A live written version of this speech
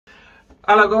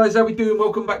Hello guys, how we doing?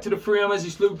 Welcome back to the Free Hammers.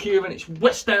 It's Luke here and it's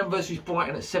West Ham versus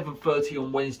Brighton at 7:30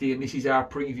 on Wednesday, and this is our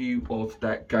preview of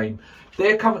that game.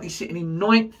 They're currently sitting in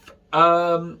ninth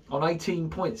on 18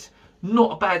 points.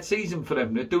 Not a bad season for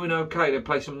them. They're doing okay. They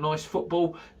play some nice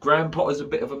football. Graham Potter's a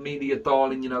bit of a media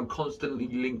darling, you know, constantly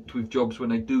linked with jobs when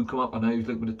they do come up. I know he was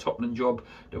linked with the Tottenham job.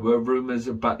 There were rumours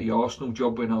about the Arsenal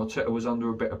job when Arteta was under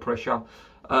a bit of pressure.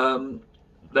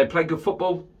 They play good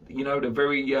football. You know,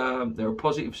 they're a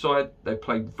positive side. They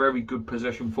play very good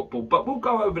possession football. But we'll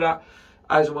go over that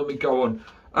as and when we go on.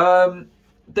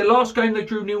 The last game they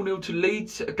drew 0-0 to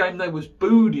Leeds, a game they was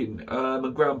booed in.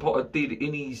 And Graham Potter did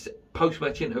in his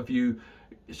post-match interview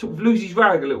sort of lose his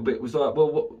rag a little bit. It was like,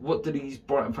 well, what do these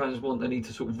Brighton fans want? They need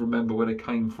to sort of remember where they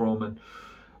came from. And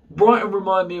Brighton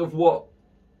remind me of what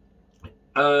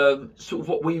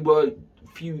we were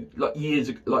few years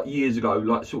ago,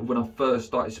 like sort of when I first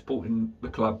started supporting the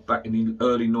club back in the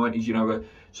early 90s, you know, a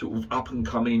sort of up and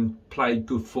coming, played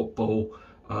good football,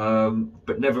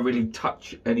 but never really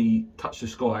touch the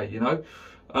sky, you know.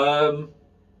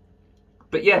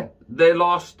 But yeah, their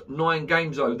last 9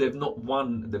 games though, they've not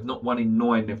won in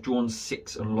 9. They've drawn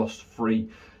 6 and lost 3.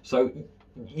 So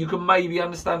you can maybe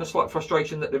understand the slight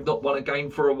frustration that they've not won a game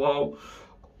for a while.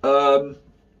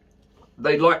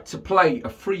 They like to play a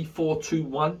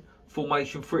 3-4-2-1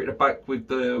 formation, 3 at the back with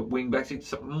the wing backs.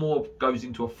 It's more goes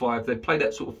into a 5. They play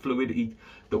that sort of fluidity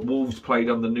that Wolves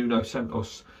played under Nuno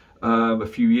Santos a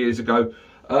few years ago.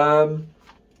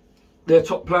 Their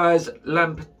top players,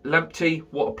 Lamptey,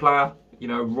 what a player! You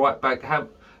know, right back. How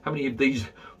many of these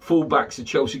fullbacks are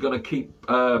Chelsea going to keep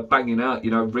banging out? You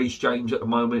know, Reece James at the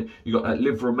moment. You got that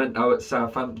Livramento at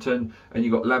Southampton, and you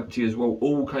got Lamptey as well.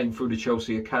 All came through the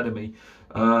Chelsea academy.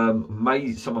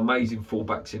 Some amazing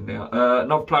fullbacks in there.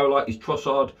 Another player I like is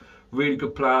Trossard. Really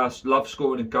good player. Loves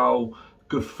scoring a goal.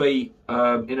 Good feet in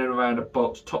and around the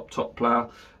box. Top player.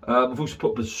 I've also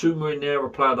put Basuma in there. A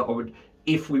player that I would,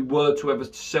 if we were to ever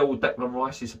sell Declan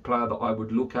Rice, is a player that I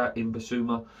would look at in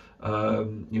Basuma.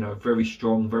 You know, very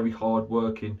strong, very hard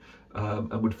working,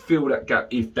 and would fill that gap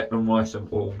if Declan Rice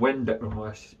or when Declan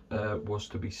Rice was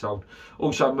to be sold.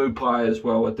 Also Maupay as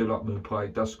well. I do like Maupay.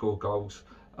 He does score goals.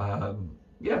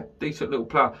 Yeah, decent little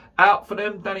player. Out for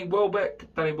them, Danny Welbeck.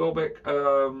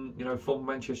 You know, former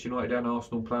Manchester United and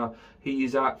Arsenal player. He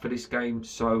is out for this game,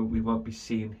 so we won't be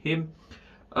seeing him.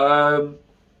 The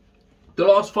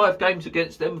last 5 games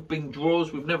against them have been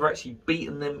draws. We've never actually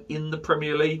beaten them in the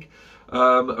Premier League.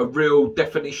 A real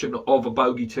definition of a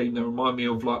bogey team. They remind me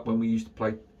of like when we used to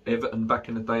play Everton back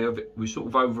in the day. We sort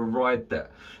of override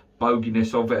that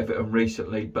boginess of Everton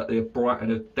recently, but Brighton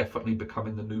are definitely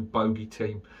becoming the new bogey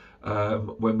team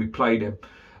when we play them.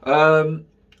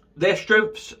 Their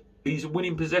strengths is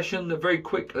winning possession. They're very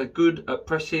quick, they're good at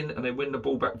pressing, and they win the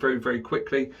ball back very, very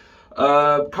quickly.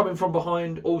 Coming from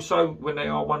behind, also, when they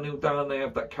are 1-0 down, they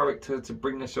have that character to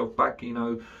bring themselves back, you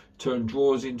know, turn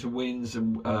draws into wins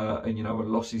and you know,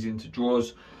 losses into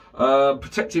draws.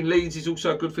 Protecting leads is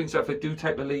also a good thing. So if they do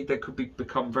take the lead, they could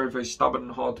become very, very stubborn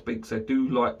and hard to beat because they do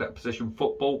like that possession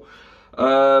football.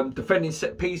 Defending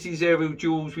set pieces, aerial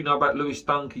duels. We know about Lewis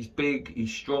Dunk. He's big.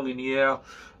 He's strong in the air.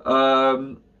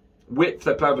 Width,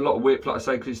 they play with a lot of width, like I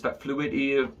say, because it's that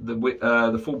fluidity of the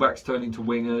fullbacks turn into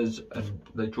wingers and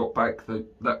they drop back.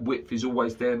 That width is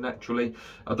always there naturally.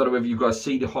 I don't know whether you guys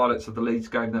see the highlights of the Leeds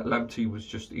game. That Lamptey was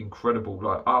just incredible,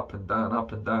 like up and down,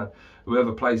 up and down.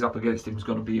 Whoever plays up against him is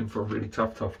going to be in for a really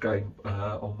tough game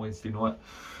on Wednesday night.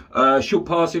 Short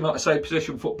passing, like I say,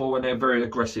 possession football, and they're very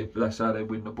aggressive. That's how they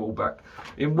win the ball back.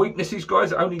 In weaknesses,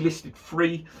 guys, only listed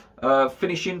 3.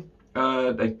 Finishing.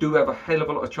 They do have a hell of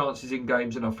a lot of chances in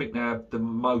games, and I think they have the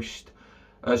least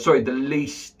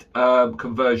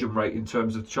conversion rate in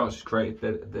terms of chances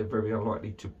created. They're very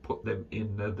unlikely to put them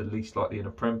in the least likely in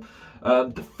a Prem.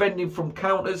 Defending from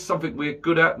counters, something we're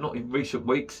good at, not in recent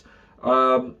weeks,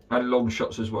 and long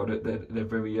shots as well. They're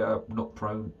very not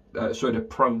prone. They're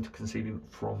prone to conceding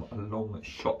from a long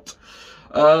shot.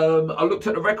 I looked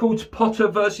at the records. Potter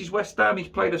versus West Ham. He's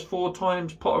played us 4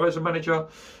 times. Potter as a manager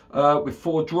with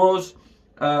 4 draws.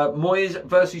 Moyes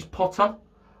versus Potter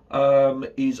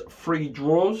is 3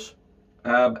 draws.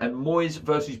 And Moyes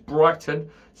versus Brighton,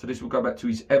 so this will go back to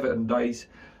his Everton days,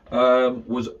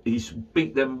 he's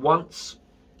beat them once,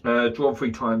 drawn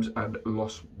 3 times and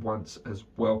lost once as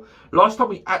well. Last time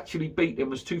we actually beat him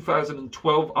was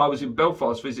 2012. I was in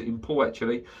Belfast visiting Paul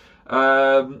actually.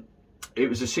 It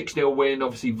was a 6-0 win.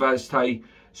 Obviously Vazte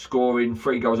scoring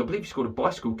 3 goals. I believe he scored a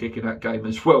bicycle kick in that game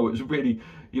as well. It was a really,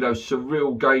 you know,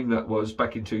 surreal game that was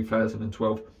back in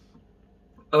 2012.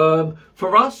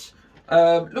 For us,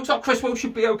 looks like Cresswell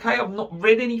should be okay. I've not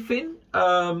read anything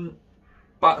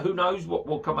but who knows what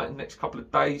will come out in the next couple of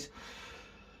days.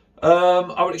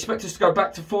 I would expect us to go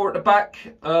back to 4 at the back,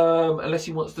 unless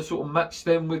he wants to sort of match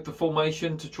them with the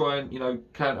formation to try and, you know,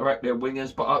 counteract their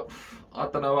wingers. But I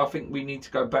don't know. I think we need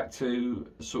to go back to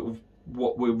sort of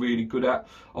what we're really good at.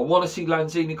 I want to see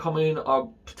Lanzini come in. I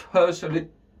personally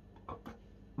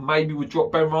maybe would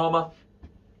drop Benrahma.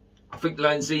 I think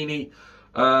Lanzini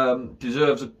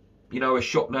deserves a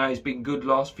shot now. He's been good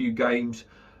last few games.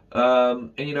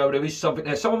 And you know, there is something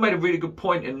there. Someone made a really good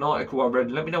point in an article I read.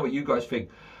 Let me know what you guys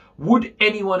think. Would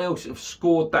anyone else have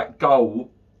scored that goal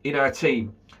in our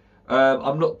team?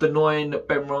 I'm not denying that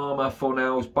Benrahma,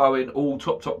 Fornals, Bowen, all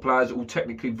top players, all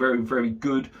technically very, very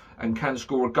good and can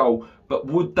score a goal. But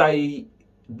would they,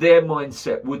 their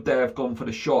mindset, would they have gone for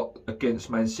the shot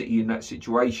against Man City in that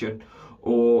situation?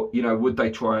 Or, you know, would they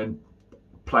try and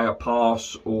play a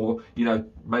pass or, you know,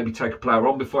 maybe take a player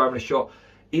on before having a shot?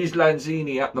 Is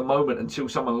Lanzini at the moment, until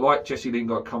someone like Jesse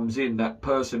Lingard comes in, that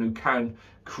person who can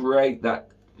create that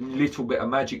little bit of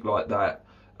magic like that?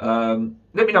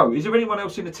 Let me know. Is there anyone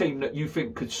else in the team that you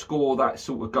think could score that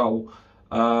sort of goal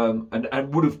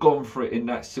and would have gone for it in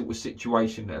that sort of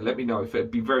situation? There, let me know. If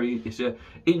it'd be very, it's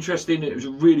interesting. It was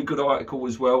a really good article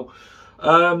as well.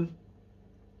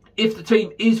 If the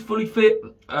team is fully fit,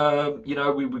 you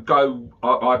know, we would go.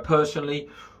 I personally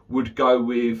would go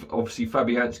with obviously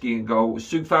Fabianski in goal.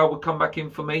 Soufal would come back in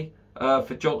for me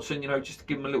for Johnson. You know, just to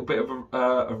give him a little bit of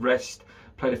a rest.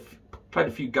 Played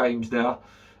a few games now.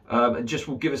 And just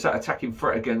will give us that attacking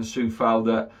threat against Soufal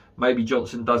that maybe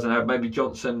Johnson doesn't have. Maybe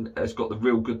Johnson has got the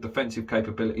real good defensive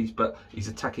capabilities, but his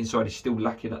attacking side is still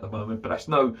lacking at the moment. But that's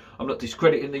I'm not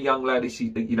discrediting the young lad.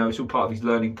 You know, it's all part of his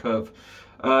learning curve.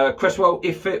 Cresswell,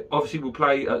 if fit, obviously will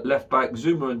play at left back.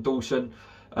 Zuma and Dawson.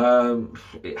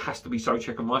 It has to be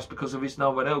Souček and Rice because there is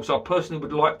no one else. I personally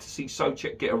would like to see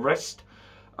Souček get a rest.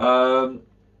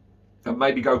 And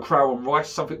maybe go Crow and Rice,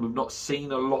 something we've not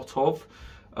seen a lot of.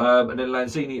 And then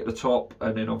Lanzini at the top,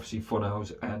 and then obviously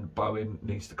Fornals and Bowen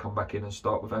needs to come back in and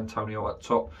start with Antonio at the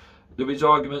top. There is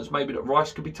arguments maybe that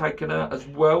Rice could be taken out as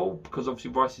well, because obviously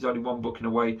Rice is only one booking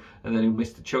away, and then he'll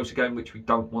miss the Chelsea game, which we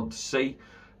don't want to see.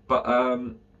 But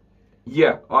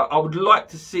yeah, I would like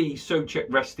to see Souček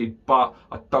rested, but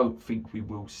I don't think we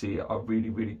will see it. I really,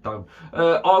 really don't.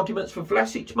 Arguments for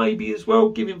Vlasic maybe as well,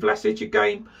 giving Vlasic a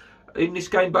game in this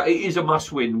game, but it is a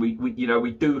must-win.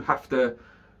 We do have to.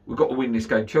 We've got to win this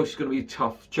game. Chelsea's going to be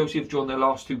tough. Chelsea have drawn their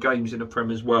last 2 games in the Prem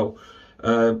as well.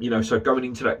 You know, so going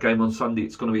into that game on Sunday,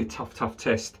 it's going to be a tough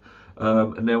test.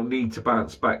 And they'll need to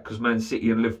bounce back because Man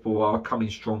City and Liverpool are coming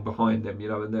strong behind them. You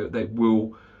know, and they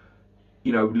will.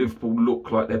 You know, Liverpool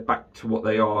look like they're back to what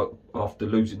they are after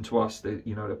losing to us.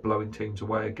 You know, they're blowing teams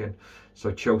away again.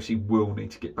 So Chelsea will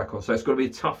need to get back on. So it's going to be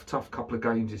a tough couple of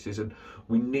games this season.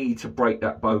 We need to break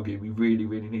that bogey. We really,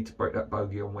 really need to break that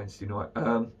bogey on Wednesday night.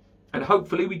 And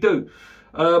hopefully we do.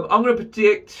 I'm going to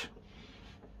predict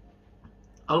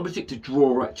a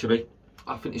draw, actually.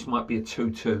 I think this might be a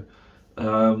 2-2.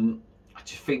 I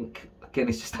just think, again,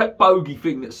 it's just that bogey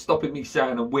thing that's stopping me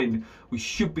saying a win. We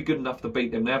should be good enough to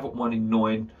beat them. They haven't won in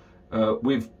 9.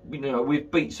 We've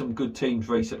beat some good teams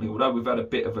recently, although we've had a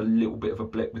little bit of a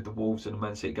blip with the Wolves and the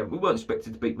Man City game. We weren't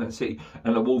expected to beat Man City,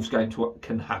 and the Wolves game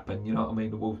can happen. You know what I mean?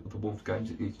 The Wolves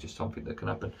games is just something that can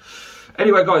happen.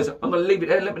 Anyway, guys, I'm going to leave it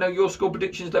there. Let me know your score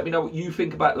predictions. Let me know what you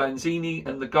think about Lanzini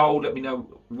and the goal. Let me know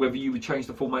whether you would change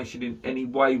the formation in any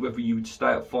way, whether you would stay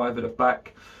at 5 at the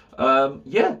back.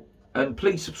 Yeah. And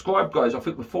please subscribe, guys. I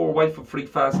think we're 4 away from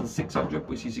 3,600,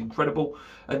 which is incredible.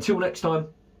 Until next time,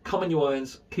 come on, you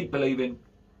irons. Keep believing.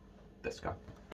 Let's go.